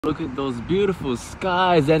Look at those beautiful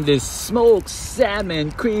skies and this smoked salmon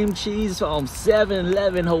cream cheese from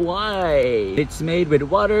 7-Eleven Hawaii. It's made with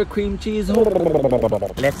water, cream cheese.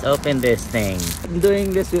 Let's open this thing. I'm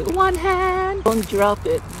doing this with one hand. Don't drop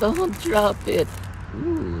it. Don't drop it.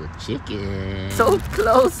 Ooh, chicken. So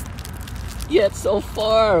close, yet so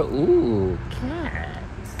far. Ooh, cat.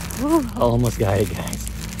 Ooh, almost got it, guys.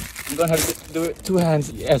 I'm gonna have to do it two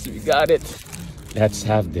hands. Yes, we got it. Let's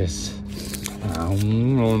have this.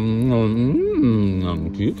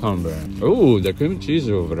 Cucumber. Oh, the cream cheese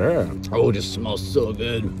over there. Oh, this smells so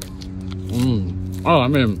good. Oh, I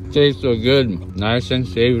mean, tastes so good. Nice and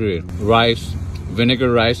savory. Rice,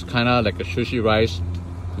 vinegar rice, kind of like a sushi rice.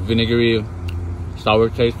 Vinegary, sour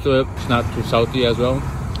taste to it. It's not too salty as well.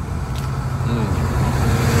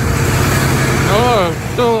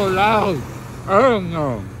 Oh, so loud. Oh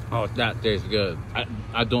no. Oh, that tastes good.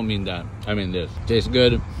 I don't mean that. I mean this. Tastes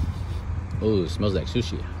good. Oh, it smells like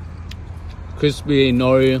sushi. Crispy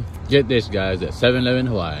nori. Get this, guys, at 7-Eleven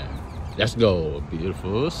Hawaii. Let's go.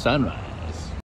 Beautiful sunrise.